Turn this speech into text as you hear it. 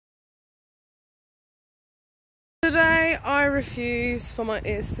Today I refuse for my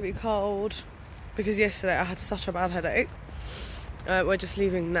ears to be cold because yesterday I had such a bad headache. We're just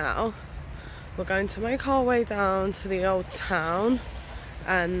leaving now. We're going to make our way down to the old town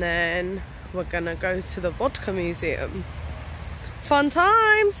and then we're gonna go to the vodka museum. Fun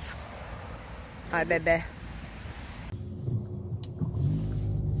times! Hi baby.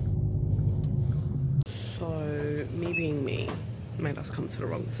 So me being me made us come to the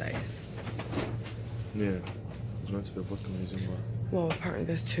wrong place. Yeah, it was meant to be a vodka museum, but... Well, apparently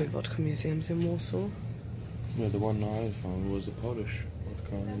there's 2 vodka museums in Warsaw. Yeah, the one I found was a Polish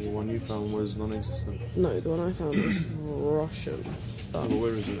vodka, and the one you found was non-existent. No, the one I found was Russian. But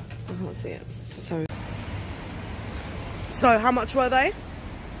where is it? I can't see it. So how much were they?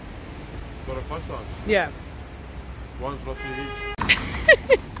 Got a passage. Yeah. One's Zloty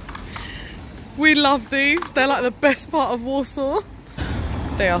each. We love these. They're like the best part of Warsaw.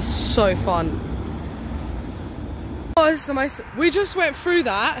 They are so fun. Oh, it's the most... We just went through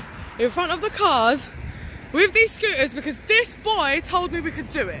that in front of the cars with these scooters because this boy told me we could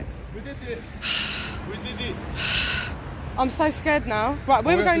do it. We did it. We did it. I'm so scared now. Right,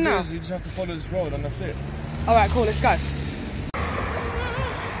 where are we going now? You just have to follow this road and that's it. Alright, cool, let's go.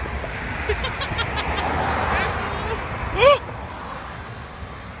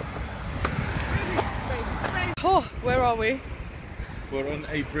 Oh, where are we? We're on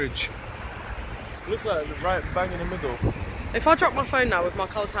a bridge. Looks like right bang in the middle. If I drop my phone now with my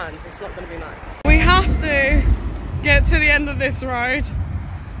cold hands, it's not going to be nice. We have to get to the end of this road.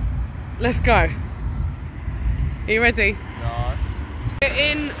 Let's go. Are you ready? Nice. We're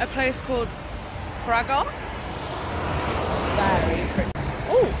in a place called Praga. Very pretty.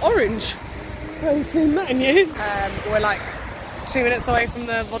 Oh, orange. I haven't seen that in years. We're like 2 minutes away from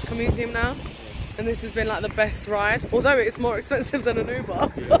the vodka museum now. And this has been like the best ride. Although it's more expensive than an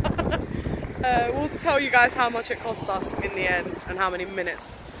Uber. We'll tell you guys how much it cost us in the end and how many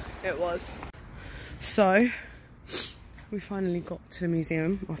minutes it was. So, we finally got to the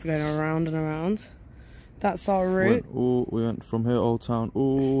museum after going around and around. That's our route. We went from here, Old Town,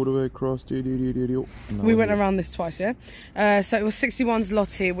 all the way across. We went around this twice, yeah? So it was 61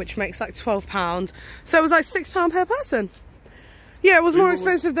 zloty, which makes like £12. So it was like £6 per person. Yeah, it was more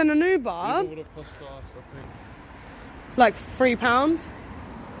expensive than an Uber. Uber would have cost us, I think. Like £3, £4.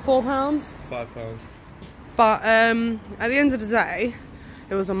 £5. But at the end of the day,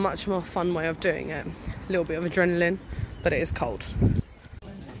 it was a much more fun way of doing it. A little bit of adrenaline, but it is cold.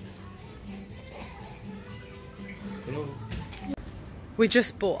 Hello. We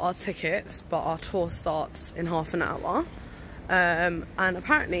just bought our tickets, but our tour starts in half an hour. And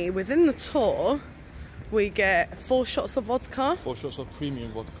apparently within the tour, we get 4 shots of vodka. 4 shots of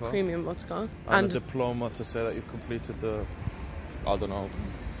premium vodka. Premium vodka. And a diploma to say that you've completed the, I don't know,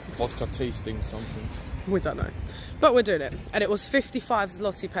 vodka tasting something. We don't know. But we're doing it. And it was 55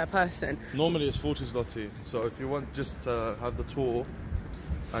 zloty per person. Normally it's 40 zloty. So if you want just to have the tour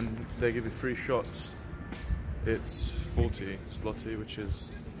and they give you 3 shots, it's 40 zloty, which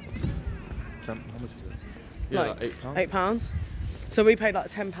is 10, how much is it? Yeah, like £8. £8. So we paid like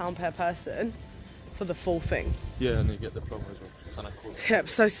 £10 per person for the full thing. Yeah, and you get the diploma as well. Kind of cool. Yep,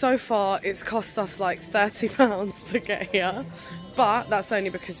 so far it's cost us like £30 to get here. But that's only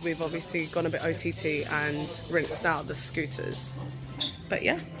because we've obviously gone a bit OTT and rinsed out the scooters. But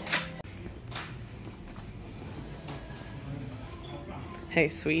yeah. Hey,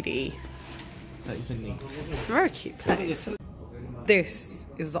 sweetie. It's a very cute place. This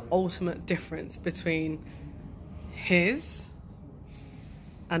is the ultimate difference between his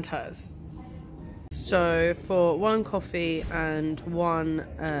and hers. So for 1 coffee and 1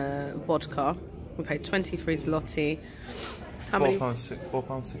 vodka, we paid 23 zloty. How many? £4.60,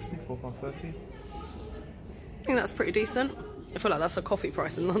 £4.30. I think that's pretty decent. I feel like that's a coffee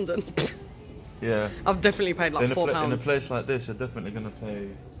price in London. Yeah. I've definitely paid like £4. In a place like this, you're definitely going to pay.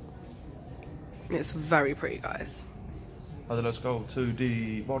 It's very pretty, guys. Let's go to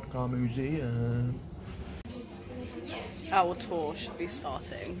the vodka museum. Our tour should be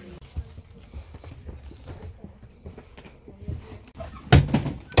starting.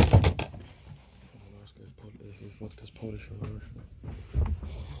 Vodka's Polish or Russian.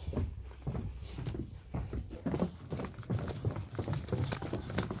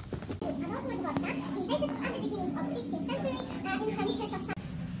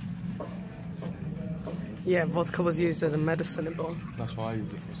 Yeah, vodka was used as a medicine in Bol. That's why I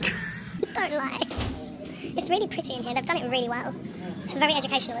use it. Don't lie. It's really pretty in here. They've done it really well. It's very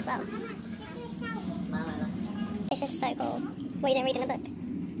educational as well. This is so cool. What are you doing reading a book?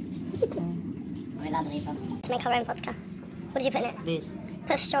 We love it. To make our own vodka. What did you put in it? Booze.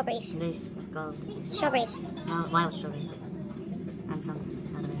 Put strawberries. Booze. called? Strawberries. Wild strawberries. And some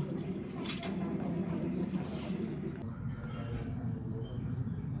other.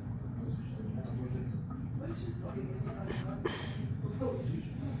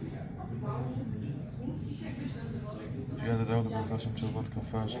 Yeah, the Dalgona blossom to vodka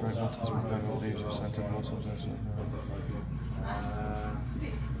first, right? Vodka's been very well leaves with scented blossoms and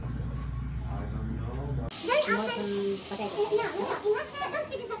Very often. No, in Russia, don't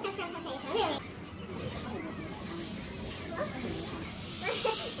produce vodka from potato, really.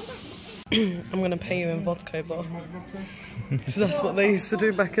 I'm gonna pay you in vodka, but that's what they used to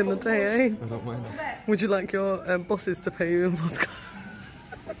do back in the day, eh? I don't mind. Would you like your bosses to pay you in vodka?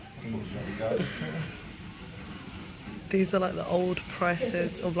 These are like the old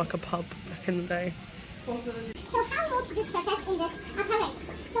prices of like a pub back in the day. So how would this process in this apparatus?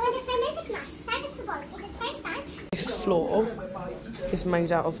 So when the fermented mash started to boil in this first time... This floor is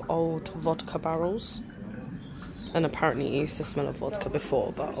made out of old vodka barrels. And apparently it used to smell of vodka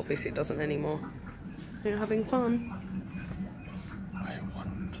before, but obviously it doesn't anymore. You're having fun? I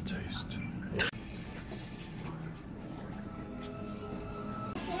want to taste.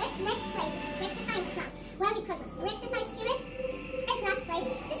 Next place is rectifying plant, where we produce rectified spirit. And last place,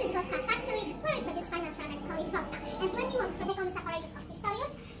 this is vodka factory, where we produce final product Polish vodka. And when we want product on this apparatus of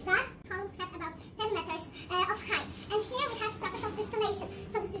Pistorius, that columns have about 10 meters of height. And here we have process of distillation.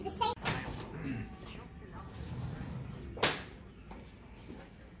 So this is the same.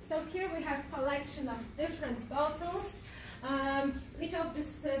 So here we have collection of different bottles. Each of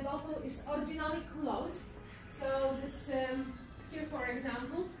this bottle is originally closed. So this here, for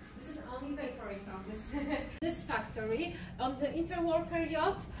example, this is only papering of this this factory. On the interwar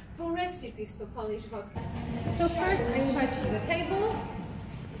period, 2 recipes to Polish vodka. So first I invite you to the table.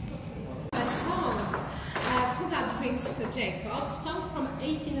 A song, Who Had Drinks to Jacob, song from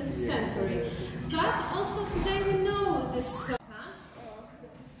 18th century. But also today we know this song.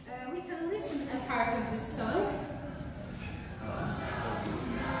 We can listen to part of this song.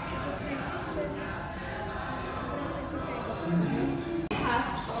 We have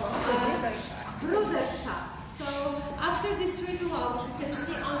Bruderschaft. So after this ritual, which we can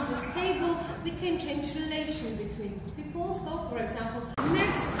see on this table, we can change relation between two people. So for example,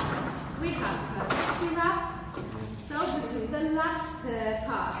 next we have Stira. So this is the last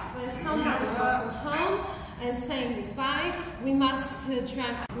task. When somebody goes home and saying goodbye, we must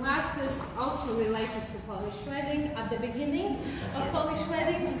drink. Glasses also related to Polish wedding at the beginning of Polish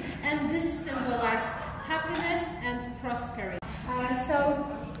weddings, and this symbolizes happiness and prosperity. So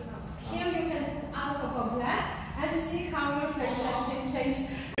here you can put alcohol black and see how your perception changes.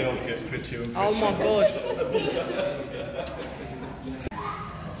 Oh my god.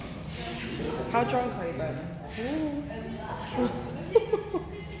 How drunk are you, babe?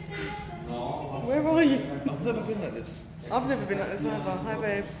 Where are you? I've never been like this. I've never been like this either. Hi,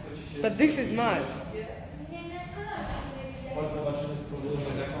 babe. But this is mad.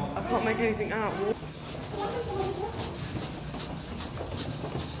 I can't make anything out.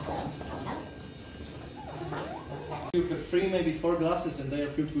 You have 3, maybe 4 glasses, and they are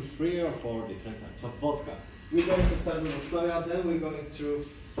filled with 3 or 4 different types of vodka. We're going to start with Osloya, then we're going to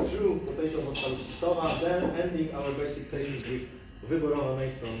true potato vodka with Sova, then ending our basic tasting with Wyborowa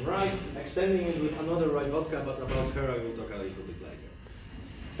made from rye, extending it with another rye vodka, but about her I will talk a little bit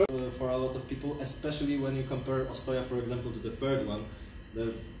later. For a lot of people, especially when you compare Ostoja, for example, to the third one,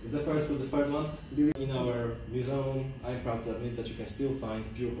 the first to the third one, in our museum, I'm proud to admit that you can still find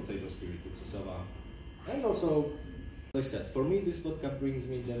pure potato spirit with Sova. And also, as I said, for me this vodka brings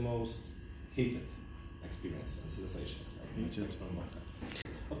me the most heated experience and sensations from vodka.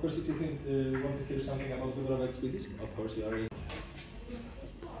 Of course, if you want to hear something about Wyborowa expedition, of course you are in.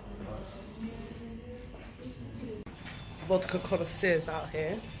 Vodka Connoisseurs out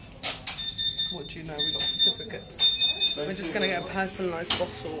here. What do you know? We got certificates. We're just going to get a personalised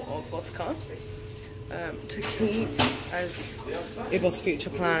bottle of vodka to keep, as Ibo's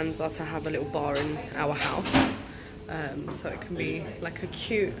future plans are to have a little bar in our house. So it can be like a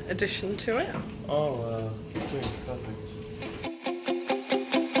cute addition to it. Oh, perfect.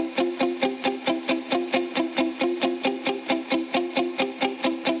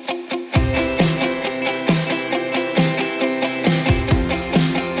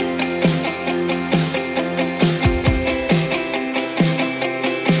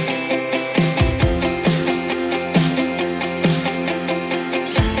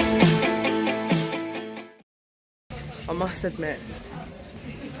 I must admit,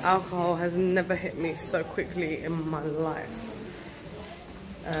 alcohol has never hit me so quickly in my life.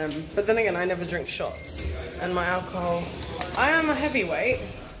 But then again, I never drink shots. And my alcohol, I am a heavyweight,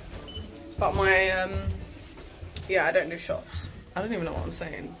 But my, yeah, I don't do shots. I don't even know what I'm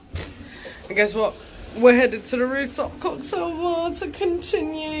saying. And guess what? We're headed to the rooftop cocktail bar to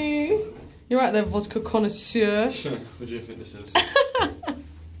continue. You're right there, vodka connoisseur. What do you think this is?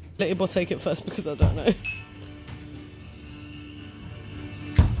 Let your boy take it first because I don't know.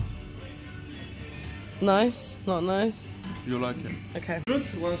 Nice? Not nice? You like it? Okay. Fruit,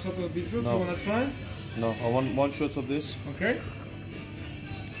 one shot of beetroot, No. you wanna try? No, I want one shot of this. Okay.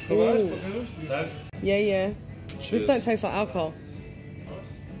 Ooh. Tak? Yeah, yeah. Cheers. This don't taste like alcohol.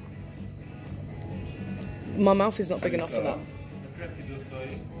 My mouth is not big enough for that.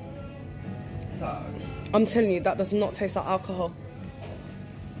 I'm telling you, that does not taste like alcohol.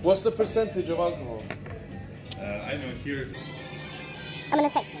 What's the percentage of alcohol? I know, here's... I'm gonna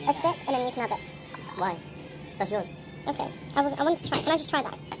take a sip and then you can have it. Why? That's yours. Okay. I wanted to try. Can I just try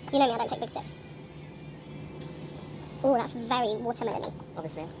that? You know me, I don't take big sips. Oh, that's very watermelon-y.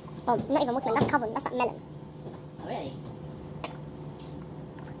 Obviously. Oh, not even watermelon, that's covered. That's like melon. Oh, really?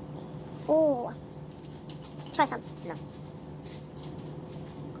 Oh. Try some. No.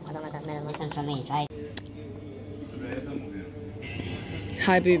 I don't like that melon. Listen from me. Try.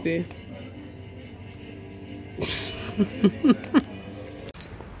 Hi, boo boo.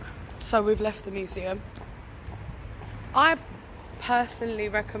 So we've left the museum. I personally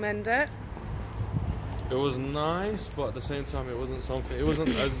recommend it. It was nice, but at the same time, it wasn't something. It wasn't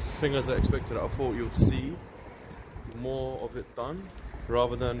as thing as I expected. I thought you would see more of it done,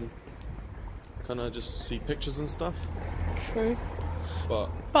 rather than kind of just see pictures and stuff. True.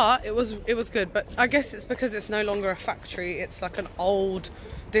 But it was good. But I guess it's because it's no longer a factory. It's like an old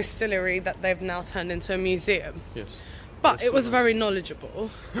distillery that they've now turned into a museum. Yes. But it was nice. very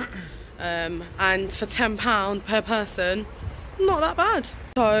knowledgeable. And for £10 per person, not that bad.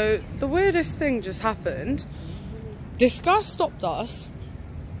 So the weirdest thing just happened. This guy stopped us,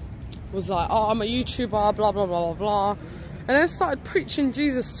 was like, oh, I'm a YouTuber, blah, blah, blah, blah, blah. And then started preaching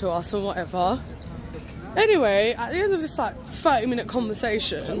Jesus to us and whatever. Anyway, at the end of this like 30-minute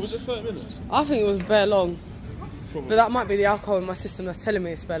conversation... Was it 30 minutes? I think it was bare long. Probably. But that might be the alcohol in my system that's telling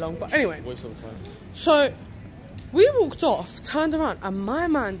me it's bare long. But anyway. Waste of time. So... we walked off, turned around, and my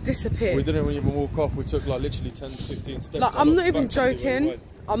man disappeared. We didn't even walk off. We took like literally 10, 15 steps. Like, I'm not even joking.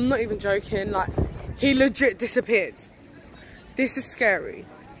 I'm not even joking. Like, he legit disappeared. This is scary.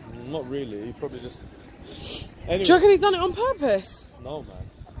 Not really. He probably just... Anyway. Do you reckon he done it on purpose? No, man.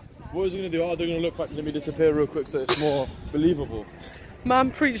 What was he going to do? Oh, they're going to look back and let me disappear real quick so it's more believable.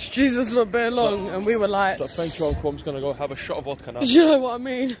 Man preached Jesus for bare long, and we were like... So thank you, Uncle. I'm just going to go have a shot of vodka now. Do you know what I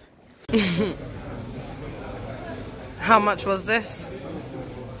mean? How much was this?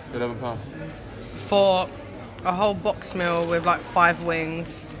 £11. For a whole box meal with like 5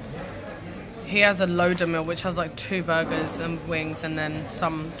 wings. He has a loader meal which has like 2 burgers and wings and then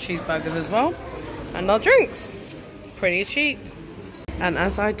some cheeseburgers as well. And our drinks. Pretty cheap. And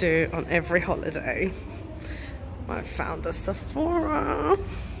as I do on every holiday, I found a Sephora.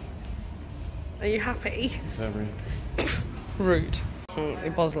 Are you happy? Very. Rude.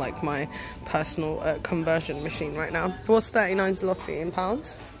 It was like my personal conversion machine right now. What's 39 zloty in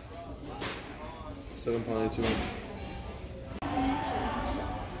pounds? £7.81.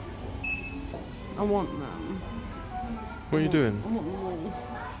 I want them. What are you doing? I want them all.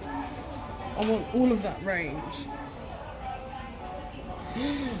 I want all of that range.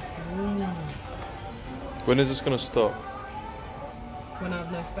 When is this going to stop? When I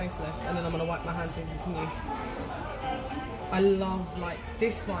have no space left, and then I'm going to wipe my hands and continue. I love like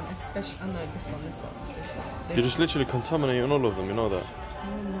this one, especially. I know this one. This You're just literally contaminating all of them, you know that?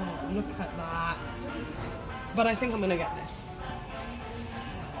 Oh no, look at that. But I think I'm going to get this.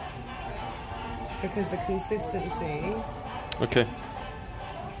 Because the consistency. Okay.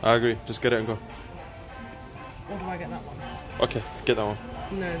 I agree. Just get it and go. Or do I get that one? Okay, get that one.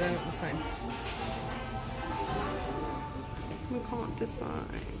 No, they're not the same. We can't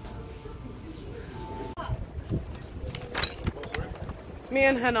decide. Me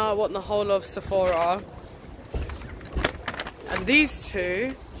and Hannah want the whole of Sephora. And these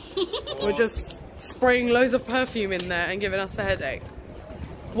two were just spraying loads of perfume in there and giving us a headache.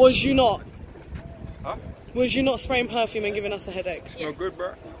 Was you not? Huh? Was you not spraying perfume and giving us a headache? Smell good,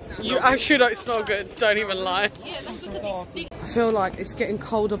 bro. You actually don't smell good, don't even lie. I feel like it's getting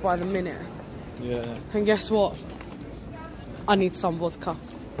colder by the minute. Yeah. And guess what? I need some vodka.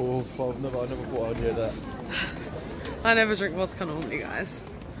 Oh, I never thought I'd hear that. I never drink vodka normally, guys.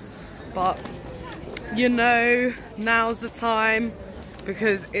 But, you know, now's the time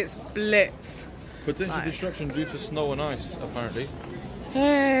because it's blitz. Potential disruption due to snow and ice, apparently.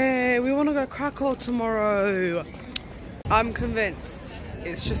 Hey, we want to go Krakow tomorrow. I'm convinced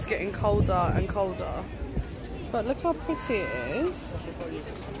it's just getting colder and colder. But look how pretty it is.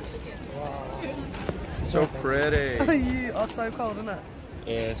 So pretty. You are so cold, isn't it?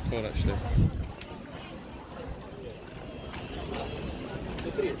 Yeah, it's cold actually.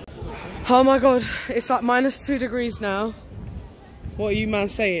 Oh my god, it's like -2 degrees now. What are you man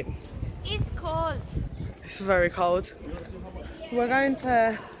saying? It's cold. It's very cold. We're going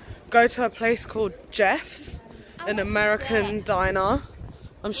to go to a place called Jeff's, an American diner.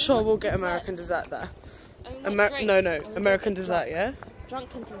 I'm sure we'll get American dessert there. American dessert, yeah?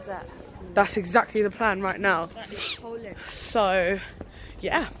 Drunken dessert. That's exactly the plan right now. That's Polish. So,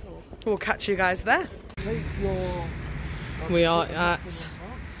 yeah, we'll catch you guys there. We are at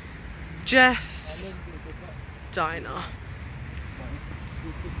Jeff's Diner.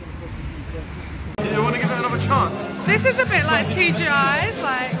 You want to give it another chance? This is a bit like TGI's,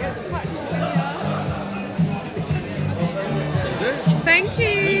 like it's quite cool in here. Thank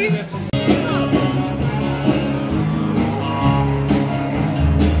you.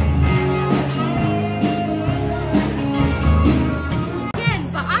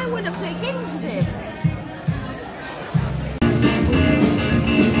 But I want to play games with him.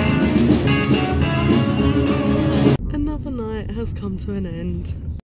 Another night has come to an end.